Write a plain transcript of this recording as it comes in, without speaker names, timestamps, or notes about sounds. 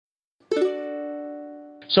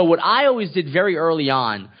So what I always did very early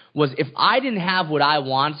on was if I didn't have what I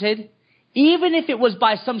wanted, even if it was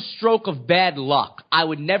by some stroke of bad luck, I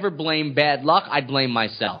would never blame bad luck. I'd blame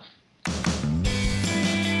myself.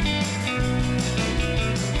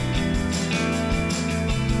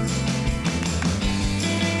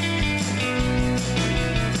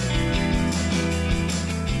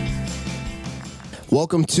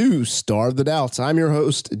 Welcome to Starve the Doubts. I'm your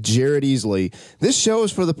host, Jared Easley. This show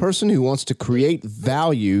is for the person who wants to create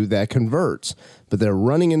value that converts, but they're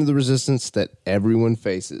running into the resistance that everyone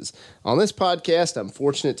faces. On this podcast, I'm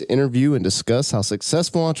fortunate to interview and discuss how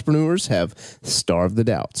successful entrepreneurs have starved the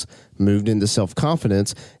doubts, moved into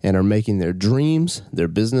self-confidence, and are making their dreams, their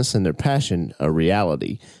business, and their passion a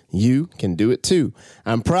reality. You can do it too.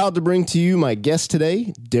 I'm proud to bring to you my guest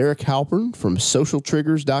today, Derek Halpern from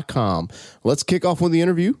socialtriggers.com. Let's kick off with the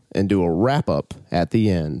interview and do a wrap-up at the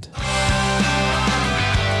end.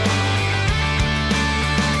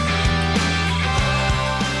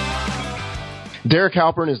 Derek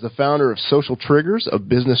Halpern is the founder of Social Triggers, a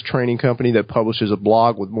business training company that publishes a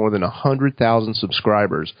blog with more than 100,000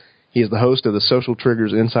 subscribers. He is the host of the Social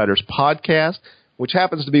Triggers Insiders podcast, which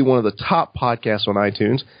happens to be one of the top podcasts on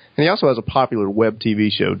iTunes, and he also has a popular web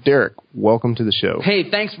TV show. Derek, welcome to the show. Hey,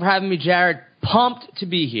 thanks for having me, Jared. Pumped to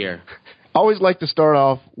be here. I always like to start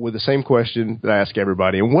off with the same question that I ask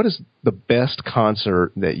everybody, and what is the best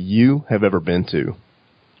concert that you have ever been to?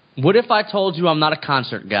 What if I told you I'm not a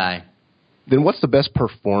concert guy? Then what's the best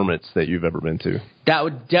performance that you've ever been to? That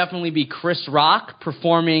would definitely be Chris Rock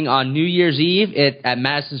performing on New Year's Eve at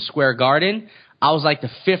Madison Square Garden. I was like the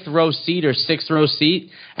 5th row seat or 6th row seat,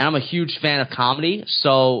 and I'm a huge fan of comedy,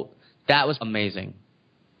 so that was amazing.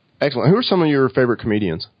 Excellent. Who are some of your favorite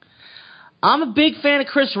comedians? I'm a big fan of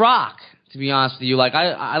Chris Rock, to be honest with you. Like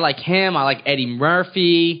I like him. I like Eddie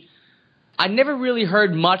Murphy. I never really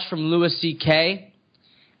heard much from Louis C.K.,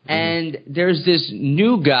 and there's this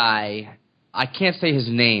new guy. I can't say his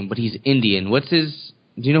name, but he's Indian. Do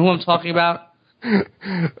you know who I'm talking about?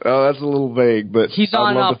 Oh, that's a little vague, but he's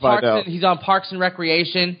on Parks and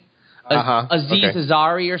Recreation. Aziz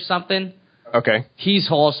Ansari or something. Okay. He's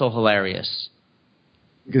also hilarious.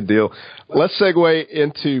 Good deal. Let's segue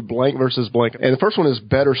into blank versus blank. And the first one is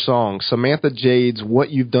Better Song. Samantha Jade's What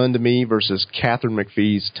You've Done to Me versus Catherine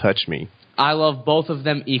McPhee's Touch Me. I love both of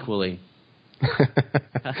them equally.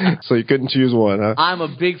 So you couldn't choose one, huh? I'm a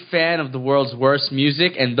big fan of the world's worst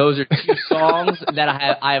music, and those are two songs that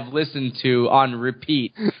I have listened to on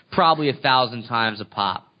repeat probably 1,000 times a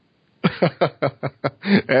pop.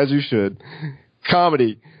 As you should.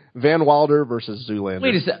 Comedy, Van Wilder versus Zoolander.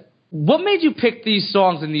 Wait a second. What made you pick these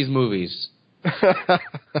songs in these movies?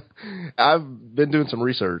 I've been doing some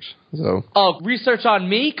research. Research on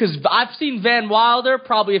me? Because I've seen Van Wilder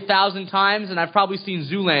probably 1,000 times, and I've probably seen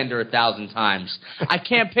Zoolander 1,000 times. I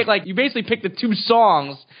can't pick, you basically picked the two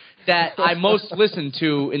songs that I most listened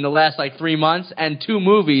to in the last, 3 months, and two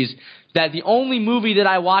movies that the only movie that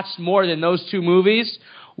I watched more than those two movies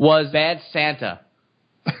was Bad Santa.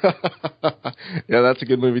 Yeah, that's a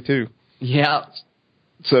good movie, too. Yeah.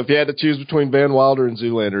 So if you had to choose between Van Wilder and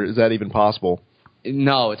Zoolander, is that even possible?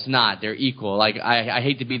 No, it's not. They're equal. I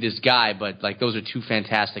hate to be this guy, but those are two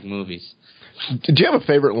fantastic movies. Do you have a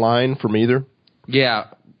favorite line from either? Yeah,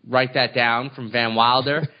 write that down from Van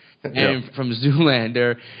Wilder and from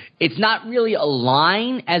Zoolander. It's not really a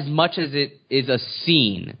line as much as it is a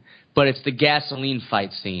scene, but it's the gasoline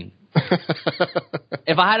fight scene.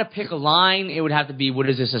 If I had to pick a line, it would have to be, what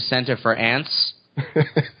is this, a center for ants?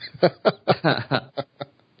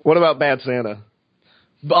 What about Bad Santa?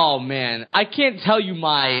 Oh, man. I can't tell you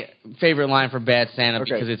my favorite line for Bad Santa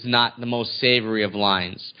because it's not the most savory of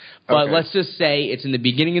lines. But let's just say it's in the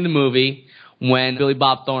beginning of the movie when Billy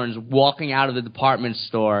Bob Thornton's walking out of the department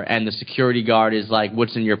store and the security guard is like,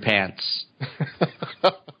 "What's in your pants?"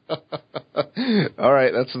 All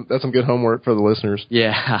right. That's some good homework for the listeners.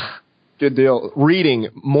 Yeah. Good deal. Reading,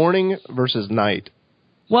 morning versus night.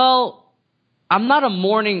 Well, I'm not a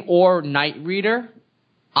morning or night reader.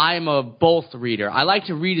 I'm a both reader. I like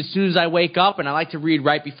to read as soon as I wake up, and I like to read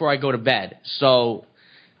right before I go to bed. So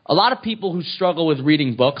a lot of people who struggle with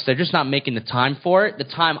reading books, they're just not making the time for it. The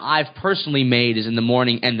time I've personally made is in the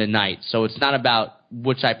morning and the night. So it's not about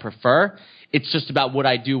which I prefer. It's just about what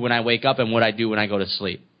I do when I wake up and what I do when I go to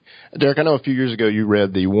sleep. Derek, I know a few years ago you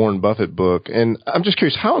read the Warren Buffett book, and I'm just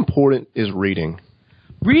curious, how important is reading?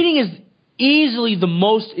 Reading is easily the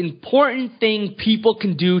most important thing people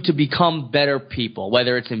can do to become better people,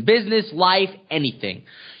 whether it's in business, life, anything.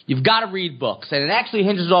 You've got to read books. And it actually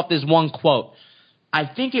hinges off this one quote. I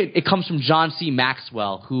think it comes from John C.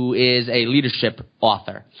 Maxwell, who is a leadership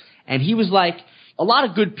author. And he was like, a lot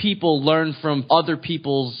of good people learn from other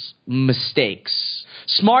people's mistakes.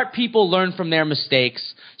 Smart people learn from their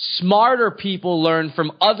mistakes. Smarter people learn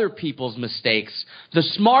from other people's mistakes. The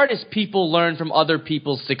smartest people learn from other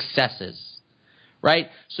people's successes. Right?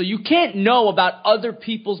 So you can't know about other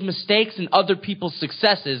people's mistakes and other people's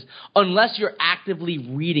successes unless you're actively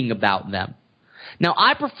reading about them. Now,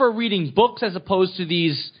 I prefer reading books as opposed to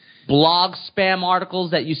these blog spam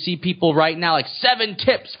articles that you see people write now, like 7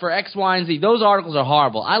 tips for X, Y, and Z. Those articles are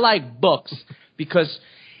horrible. I like books because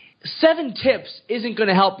 7 tips isn't going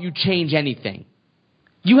to help you change anything.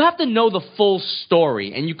 You have to know the full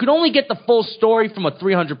story, and you can only get the full story from a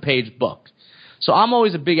 300-page book. So I'm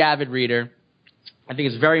always a big avid reader. I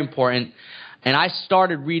think it's very important. And I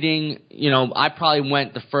started reading, I probably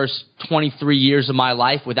went the first 23 years of my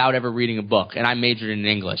life without ever reading a book, and I majored in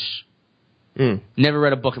English. Never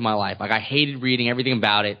read a book in my life. Like, I hated reading everything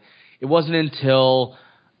about it. It wasn't until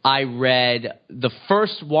I read the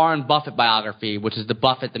first Warren Buffett biography, which is The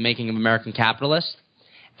Buffett, The Making of American Capitalist.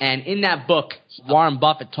 And in that book, Warren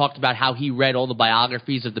Buffett talked about how he read all the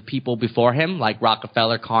biographies of the people before him, like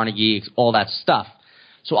Rockefeller, Carnegie, all that stuff.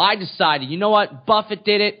 So I decided, you know what? Buffett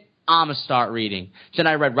did it. I'm going to start reading. Then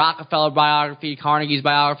I read Rockefeller biography, Carnegie's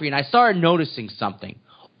biography, and I started noticing something.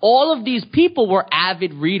 All of these people were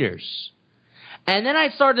avid readers. And then I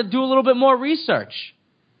started to do a little bit more research.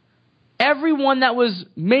 Everyone that was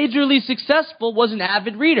majorly successful was an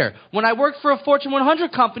avid reader. When I worked for a Fortune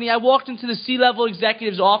 100 company, I walked into the C-level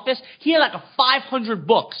executive's office. He had like 500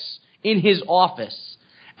 books in his office.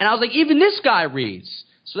 And I was like, even this guy reads.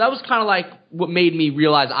 So that was kind of like what made me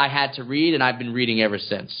realize I had to read, and I've been reading ever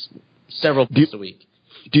since. Several books a week.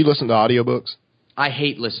 Do you listen to audiobooks? I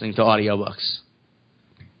hate listening to audiobooks.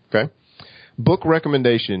 Okay. Book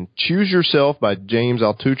recommendation: Choose Yourself by James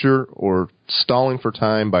Altucher or Stalling for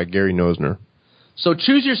Time by Gary Nosner. So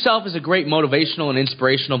Choose Yourself is a great motivational and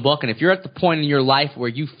inspirational book, and if you're at the point in your life where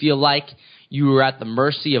you feel like you are at the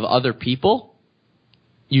mercy of other people,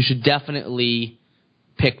 you should definitely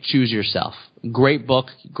pick Choose Yourself. Great book,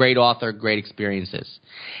 great author, great experiences.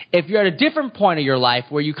 If you're at a different point of your life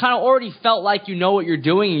where you kind of already felt like you know what you're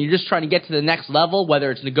doing and you're just trying to get to the next level,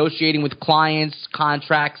 whether it's negotiating with clients,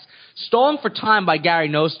 contracts, Stalling for Time by Gary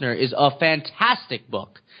Nosner is a fantastic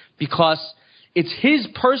book because it's his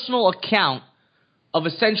personal account of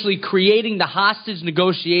essentially creating the hostage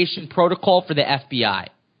negotiation protocol for the FBI.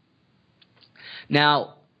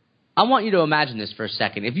 Now, I want you to imagine this for a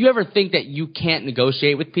second. If you ever think that you can't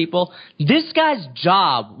negotiate with people, this guy's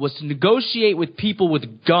job was to negotiate with people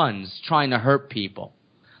with guns trying to hurt people.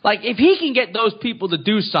 Like, if he can get those people to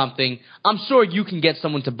do something, I'm sure you can get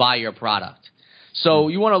someone to buy your product. So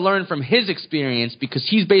you want to learn from his experience because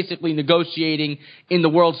he's basically negotiating in the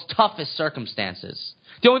world's toughest circumstances.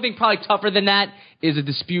 The only thing probably tougher than that is a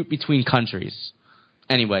dispute between countries.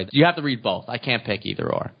 Anyway, you have to read both. I can't pick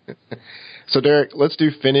either or. So, Derek, let's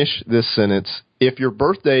finish this sentence. If your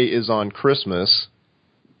birthday is on Christmas,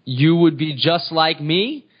 you would be just like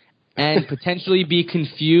me and potentially be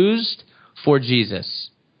confused for Jesus.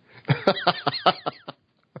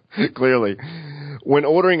 Clearly. When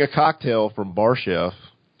ordering a cocktail from Bar Chef,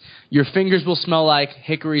 your fingers will smell like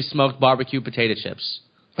hickory smoked barbecue potato chips.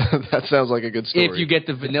 That sounds like a good story. If you get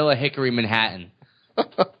the vanilla hickory Manhattan.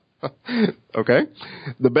 Okay.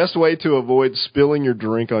 The best way to avoid spilling your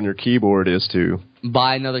drink on your keyboard is to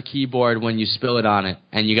buy another keyboard when you spill it on it,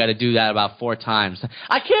 and you got to do that about 4 times.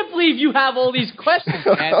 I can't believe you have all these questions,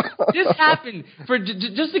 man. This happened for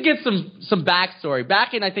just to get some backstory.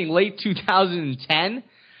 Back in, I think, late 2010,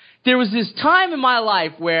 there was this time in my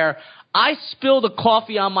life where I spilled a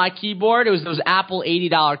coffee on my keyboard. It was those Apple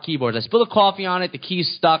 $80 keyboards. I spilled a coffee on it. The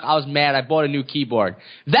keys stuck. I was mad. I bought a new keyboard.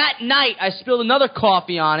 That night, I spilled another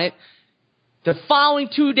coffee on it. The following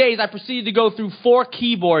 2 days, I proceeded to go through 4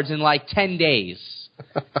 keyboards in like 10 days.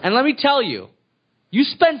 And let me tell you, you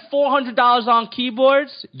spend $400 on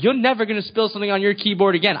keyboards, you're never going to spill something on your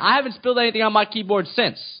keyboard again. I haven't spilled anything on my keyboard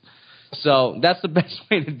since. So that's the best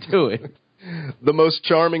way to do it. The most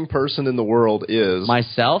charming person in the world is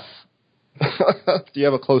myself. Do you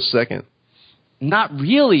have a close second? Not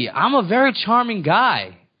really. I'm a very charming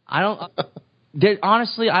guy.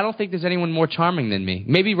 Honestly, I don't think there's anyone more charming than me.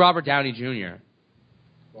 Maybe Robert Downey Jr.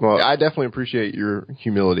 Well, I definitely appreciate your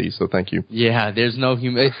humility, so thank you. Yeah, there's no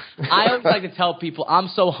humility. I always like to tell people, I'm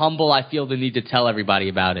so humble, I feel the need to tell everybody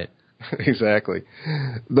about it. Exactly.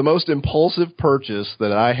 The most impulsive purchase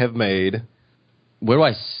that I have made. Where do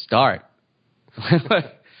I start?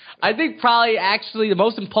 I think probably actually the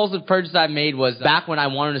most impulsive purchase I made was back when I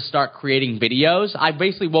wanted to start creating videos. I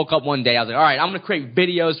basically woke up one day, I was like, all right, I'm going to create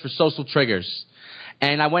videos for Social Triggers.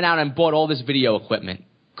 And I went out and bought all this video equipment.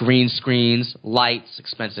 green screens, lights,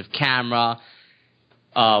 expensive camera,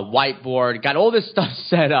 whiteboard, got all this stuff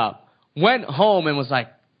set up. Went home and was like,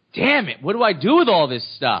 damn it, what do I do with all this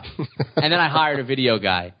stuff? And then I hired a video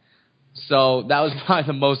guy. So that was probably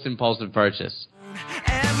the most impulsive purchase.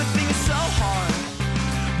 Everything's so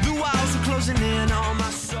hard. The walls are closing in on my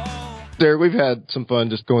soul. Derek, we've had some fun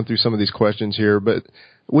just going through some of these questions here, but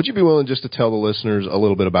would you be willing just to tell the listeners a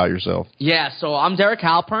little bit about yourself? Yeah, so I'm Derek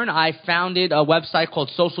Halpern. I founded a website called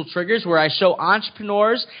Social Triggers where I show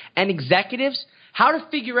entrepreneurs and executives how to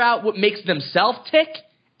figure out what makes themselves tick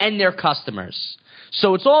and their customers.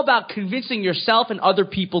 So it's all about convincing yourself and other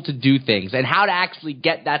people to do things and how to actually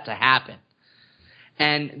get that to happen.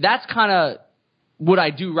 And that's kind of what I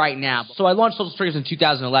do right now. So I launched Social Triggers in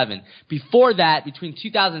 2011. Before that, between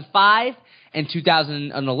 2005 and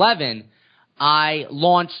 2011, I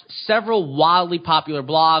launched several wildly popular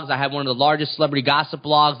blogs. I had one of the largest celebrity gossip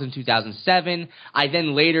blogs in 2007. I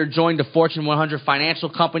then later joined a Fortune 100 financial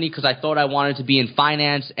company because I thought I wanted to be in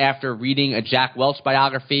finance after reading a Jack Welch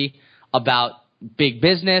biography about big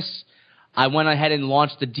business. I went ahead and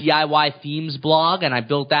launched the DIY themes blog, and I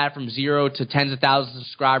built that from 0 to tens of thousands of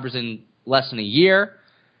subscribers in less than a year.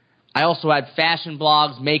 I also had fashion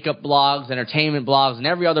blogs, makeup blogs, entertainment blogs, and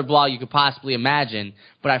every other blog you could possibly imagine.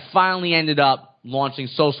 But I finally ended up launching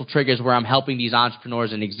Social Triggers where I'm helping these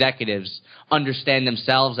entrepreneurs and executives understand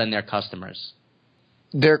themselves and their customers.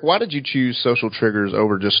 Derek, why did you choose Social Triggers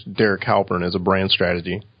over just Derek Halpern as a brand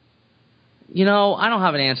strategy? You know, I don't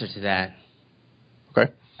have an answer to that.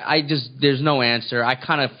 Okay. There's no answer. I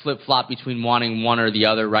kind of flip-flop between wanting one or the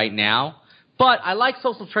other right now. But I like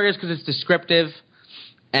Social Triggers because it's descriptive,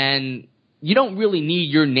 and you don't really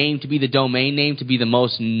need your name to be the domain name to be the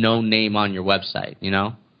most known name on your website, you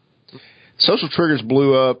know? Social Triggers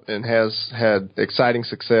blew up and has had exciting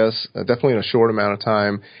success, definitely in a short amount of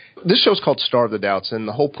time. This show's called Starve the Doubts, and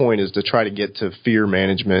the whole point is to try to get to fear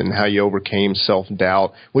management and how you overcame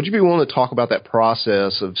self-doubt. Would you be willing to talk about that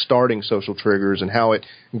process of starting Social Triggers and how it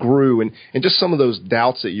grew and just some of those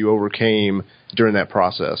doubts that you overcame during that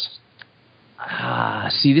process?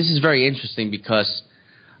 See, this is very interesting because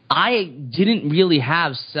I didn't really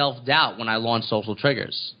have self-doubt when I launched Social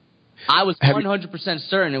Triggers. I was 100%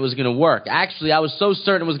 certain it was going to work. Actually, I was so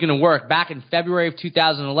certain it was going to work. Back in February of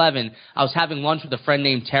 2011, I was having lunch with a friend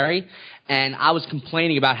named Terry, and I was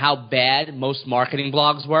complaining about how bad most marketing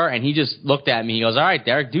blogs were, and he just looked at me. He goes, all right,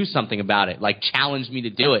 Derek, do something about it. Like, challenged me to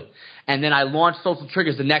do it. And then I launched Social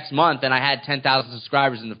Triggers the next month, and I had 10,000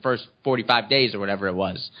 subscribers in the first 45 days or whatever it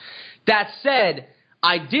was. That said,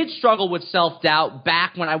 I did struggle with self-doubt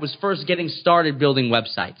back when I was first getting started building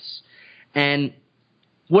websites. And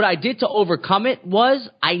what I did to overcome it was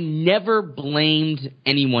I never blamed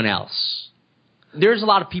anyone else. There's a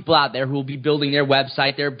lot of people out there who will be building their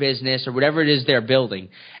website, their business, or whatever it is they're building,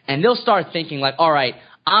 and they'll start thinking like, all right,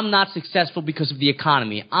 I'm not successful because of the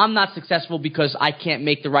economy. I'm not successful because I can't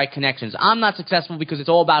make the right connections. I'm not successful because it's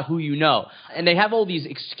all about who you know. And they have all these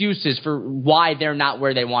excuses for why they're not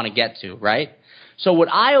where they want to get to, right? So what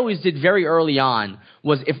I always did very early on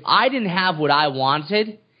was if I didn't have what I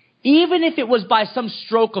wanted, even if it was by some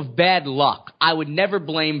stroke of bad luck, I would never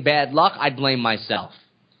blame bad luck. I'd blame myself.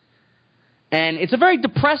 And it's a very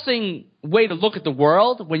depressing way to look at the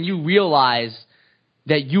world when you realize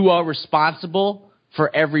that you are responsible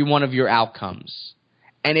for every one of your outcomes.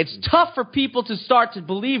 And it's tough for people to start to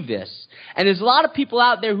believe this. And there's a lot of people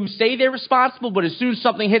out there who say they're responsible, but as soon as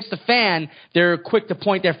something hits the fan, they're quick to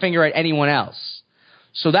point their finger at anyone else.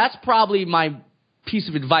 So that's probably my piece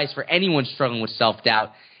of advice for anyone struggling with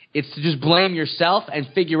self-doubt. It's to just blame yourself and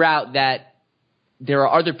figure out that there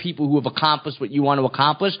are other people who have accomplished what you want to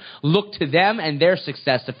accomplish. Look to them and their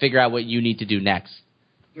success to figure out what you need to do next.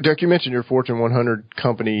 Derek, you mentioned your Fortune 100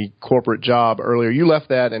 company corporate job earlier. You left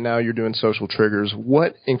that and now you're doing Social Triggers.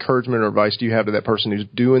 What encouragement or advice do you have to that person who's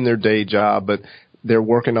doing their day job, but they're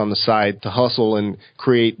working on the side to hustle and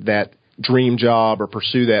create that dream job or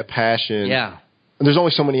pursue that passion? Yeah. There's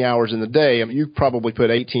only so many hours in the day. I mean, you probably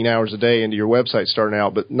put 18 hours a day into your website starting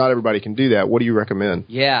out, but not everybody can do that. What do you recommend?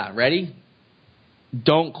 Yeah, ready?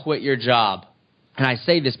 Don't quit your job. And I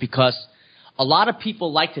say this because a lot of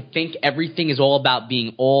people like to think everything is all about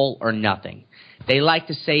being all or nothing. They like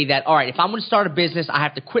to say that, all right, if I'm going to start a business, I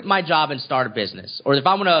have to quit my job and start a business. Or if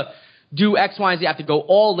I'm going to do X, Y, and Z, I have to go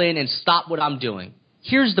all in and stop what I'm doing.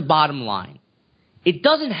 Here's the bottom line. It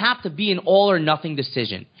doesn't have to be an all or nothing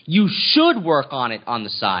decision. You should work on it on the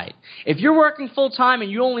side. If you're working full-time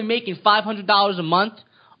and you're only making $500 a month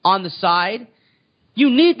on the side, you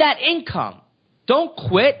need that income. Don't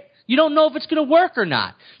quit. You don't know if it's going to work or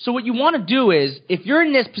not. So what you want to do is, if you're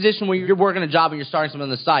in this position where you're working a job and you're starting something on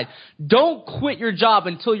the side, don't quit your job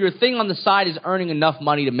until your thing on the side is earning enough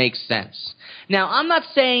money to make sense. Now, I'm not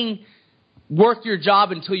saying work your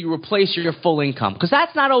job until you replace your full income, because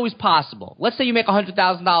that's not always possible. Let's say you make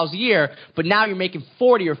 $100,000 a year, but now you're making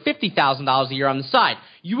 $40,000 or $50,000 a year on the side.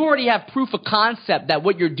 You already have proof of concept that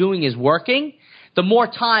what you're doing is working. The more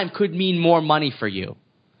time could mean more money for you.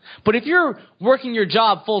 But if you're working your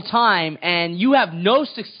job full time and you have no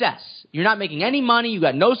success, you're not making any money, you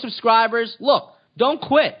got no subscribers, look, don't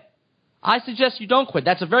quit. I suggest you don't quit.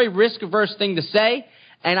 That's a very risk-averse thing to say,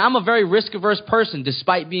 and I'm a very risk-averse person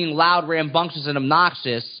despite being loud, rambunctious, and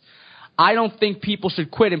obnoxious. I don't think people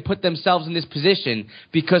should quit and put themselves in this position,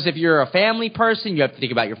 because if you're a family person, you have to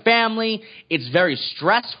think about your family. It's very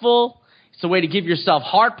stressful. It's a way to give yourself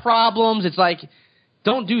heart problems. It's like,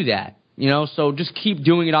 don't do that. You know, so just keep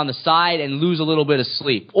doing it on the side and lose a little bit of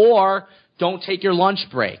sleep. Or don't take your lunch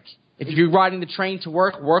break. If you're riding the train to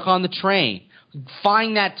work, work on the train.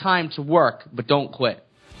 Find that time to work, but don't quit.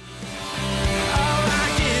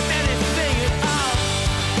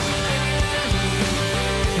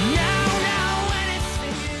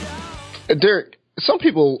 Derek, some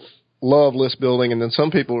people love list building, and then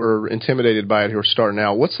some people are intimidated by it who are starting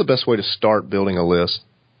out. What's the best way to start building a list?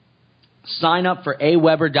 Sign up for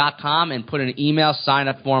aweber.com and put an email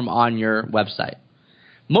sign-up form on your website.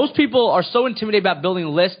 Most people are so intimidated about building a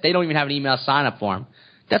list, they don't even have an email sign-up form.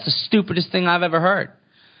 That's the stupidest thing I've ever heard.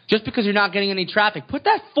 Just because you're not getting any traffic, put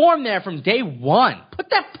that form there from day one.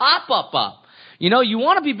 Put that pop-up up. You know, you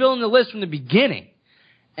want to be building the list from the beginning.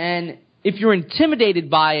 And if you're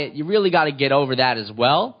intimidated by it, you really got to get over that as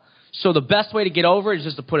well. So the best way to get over it is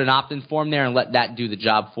just to put an opt-in form there and let that do the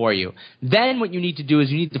job for you. Then what you need to do is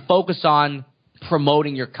you need to focus on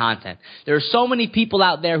promoting your content. There are so many people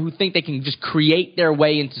out there who think they can just create their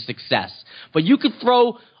way into success. But you could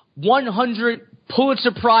throw 100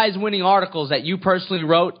 Pulitzer Prize winning articles that you personally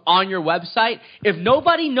wrote on your website. If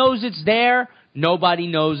nobody knows it's there, nobody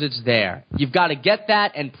knows it's there. You've got to get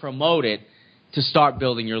that and promote it to start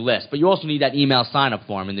building your list. But you also need that email sign-up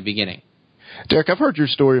form in the beginning. Derek, I've heard your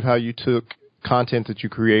story of how you took content that you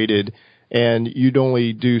created and you'd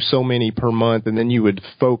only do so many per month, and then you would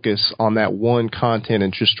focus on that one content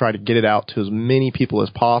and just try to get it out to as many people as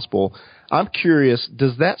possible. I'm curious,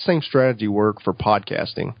 does that same strategy work for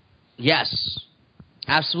podcasting? Yes,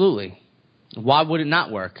 absolutely. Why would it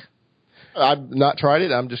not work? I've not tried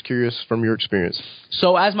it. I'm just curious from your experience.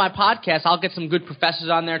 So as my podcast, I'll get some good professors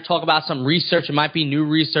on there, talk about some research. It might be new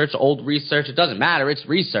research, old research. It doesn't matter. It's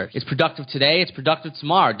research. It's productive today. It's productive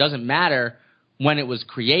tomorrow. It doesn't matter when it was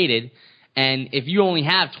created. And if you only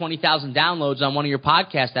have 20,000 downloads on one of your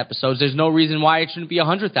podcast episodes, there's no reason why it shouldn't be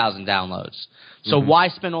 100,000 downloads. So why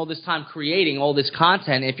spend all this time creating all this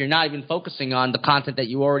content if you're not even focusing on the content that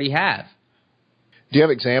you already have? Do you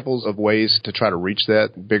have examples of ways to try to reach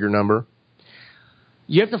that bigger number?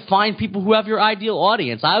 You have to find people who have your ideal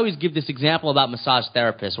audience. I always give this example about massage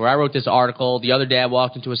therapists, where I wrote this article. The other day I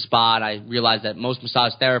walked into a spot. I realized that most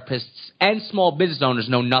massage therapists and small business owners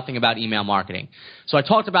know nothing about email marketing. So I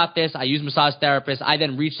talked about this. I used massage therapists. I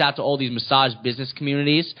then reached out to all these massage business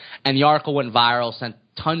communities, and the article went viral, sent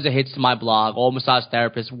tons of hits to my blog, all massage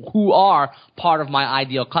therapists who are part of my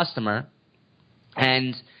ideal customer.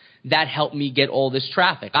 And that helped me get all this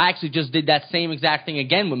traffic. I actually just did that same exact thing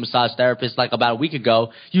again with massage therapists like about a week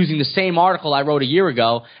ago, using the same article I wrote a year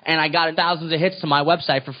ago, and I got thousands of hits to my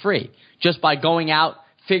website for free just by going out,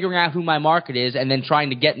 figuring out who my market is, and then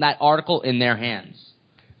trying to get that article in their hands.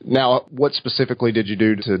 Now, what specifically did you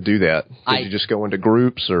do to do that? Did you just go into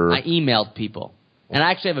groups, or? I emailed people. And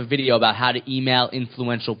I actually have a video about how to email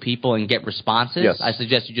influential people and get responses. Yes. I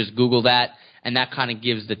suggest you just Google that, and that kind of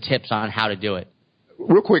gives the tips on how to do it.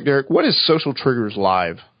 Real quick, Derek, what is Social Triggers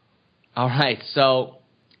Live? All right, so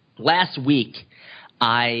last week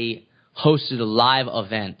I hosted a live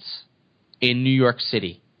event in New York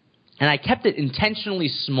City, and I kept it intentionally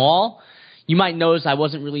small. You might notice I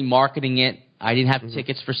wasn't really marketing it. I didn't have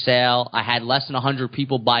tickets for sale. I had less than 100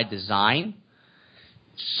 people by design,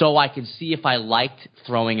 so I could see if I liked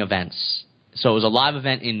throwing events. So it was a live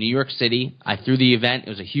event in New York City. I threw the event. It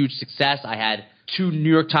was a huge success. I had 2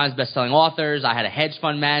 New York Times bestselling authors. I had a hedge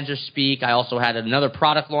fund manager speak. I also had another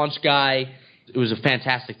product launch guy. It was a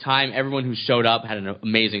fantastic time. Everyone who showed up had an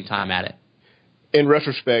amazing time at it. In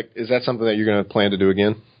retrospect, is that something that you're going to plan to do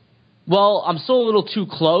again? Well, I'm still a little too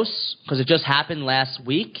close because it just happened last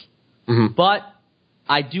week. But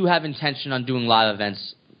I do have intention on doing live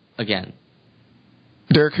events again.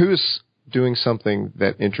 Derek, who's doing something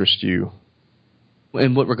that interests you?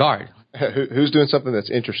 In what regard? Who's doing something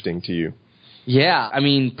that's interesting to you? Yeah, I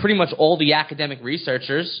mean, pretty much all the academic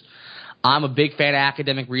researchers. I'm a big fan of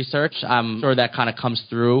academic research. I'm sure that kind of comes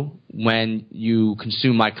through when you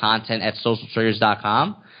consume my content at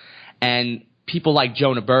socialtriggers.com. And people like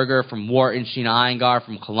Jonah Berger from Wharton, Sheena Iyengar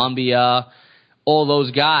from Columbia, all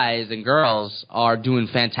those guys and girls are doing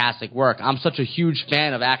fantastic work. I'm such a huge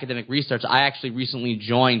fan of academic research. I actually recently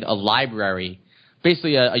joined a library,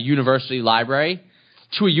 basically a university library,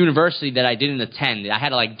 to a university that I didn't attend. I had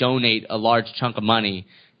to donate a large chunk of money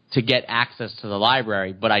to get access to the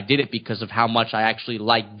library, but I did it because of how much I actually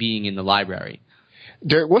like being in the library.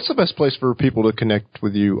 Derek, what's the best place for people to connect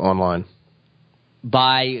with you online?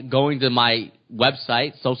 By going to my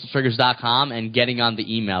website, socialtriggers.com, and getting on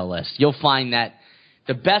the email list. You'll find that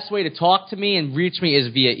the best way to talk to me and reach me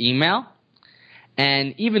is via email.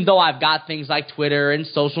 And even though I've got things like Twitter and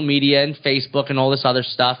social media and Facebook and all this other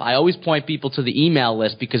stuff, I always point people to the email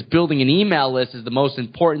list because building an email list is the most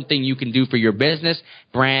important thing you can do for your business,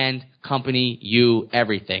 brand, company, you,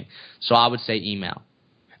 everything. So I would say email.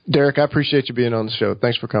 Derek, I appreciate you being on the show.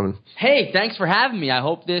 Thanks for coming. Hey, thanks for having me. I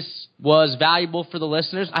hope this was valuable for the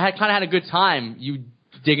listeners. I kind of had a good time you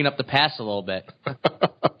digging up the past a little bit.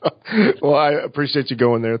 Well, I appreciate you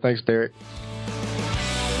going there. Thanks, Derek.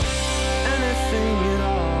 Anything at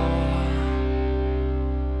all.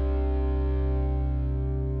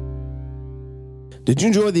 Did you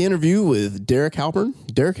enjoy the interview with Derek Halpern?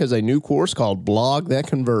 Derek has a new course called Blog That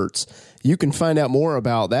Converts. You can find out more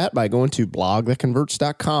about that by going to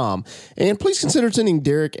blogthatconverts.com. And please consider sending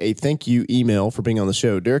Derek a thank you email for being on the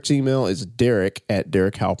show. Derek's email is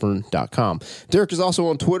derek@derekhalpern.com. Derek is also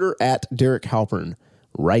on Twitter @DerekHalpern.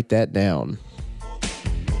 Write that down.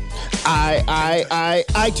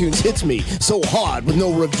 iTunes hits me so hard with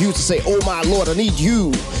no reviews to say, oh my Lord, I need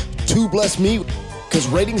you to bless me, because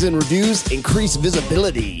ratings and reviews increase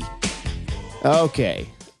visibility. Okay,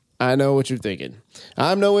 I know what you're thinking.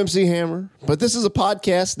 I'm no MC Hammer, but this is a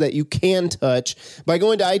podcast that you can touch by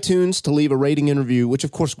going to iTunes to leave a rating and review, which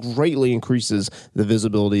of course greatly increases the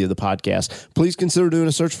visibility of the podcast. Please consider doing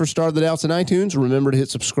a search for Starve the Doubts in iTunes. Remember to hit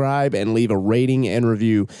subscribe and leave a rating and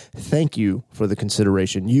review. Thank you for the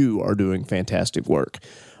consideration. You are doing fantastic work.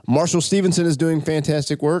 Marshall Stevenson is doing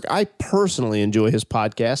fantastic work. I personally enjoy his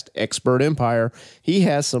podcast, Expert Empire. He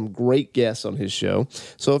has some great guests on his show.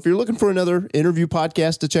 So if you're looking for another interview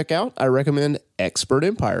podcast to check out, I recommend Expert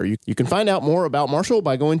Empire. You can find out more about Marshall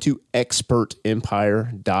by going to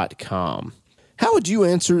expertempire.com. How would you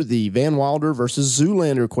answer the Van Wilder versus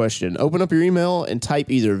Zoolander question? Open up your email and type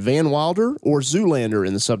either Van Wilder or Zoolander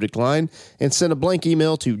in the subject line and send a blank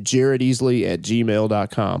email to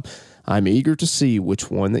jaredeasley@gmail.com. I'm eager to see which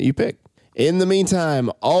one that you pick. In the meantime,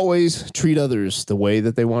 always treat others the way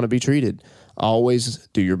that they want to be treated. Always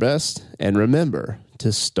do your best, and remember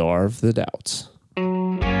to starve the doubts.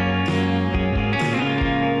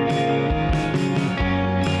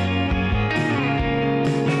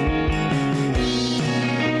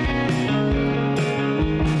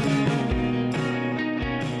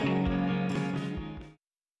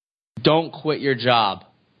 Don't quit your job.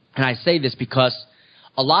 And I say this because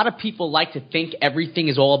a lot of people like to think everything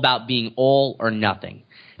is all about being all or nothing.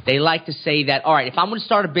 They like to say that, all right, if I'm going to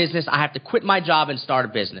start a business, I have to quit my job and start a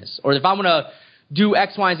business. Or if I'm going to do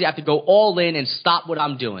X, Y, and Z, I have to go all in and stop what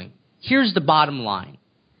I'm doing. Here's the bottom line.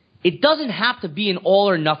 It doesn't have to be an all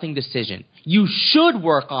or nothing decision. You should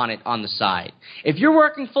work on it on the side. If you're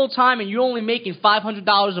working full time and you're only making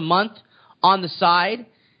 $500 a month on the side,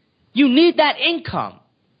 you need that income.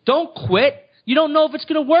 Don't quit. You don't know if it's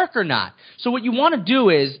going to work or not. So what you want to do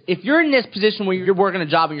is, if you're in this position where you're working a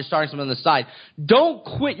job and you're starting something on the side, don't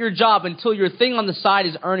quit your job until your thing on the side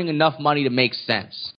is earning enough money to make sense.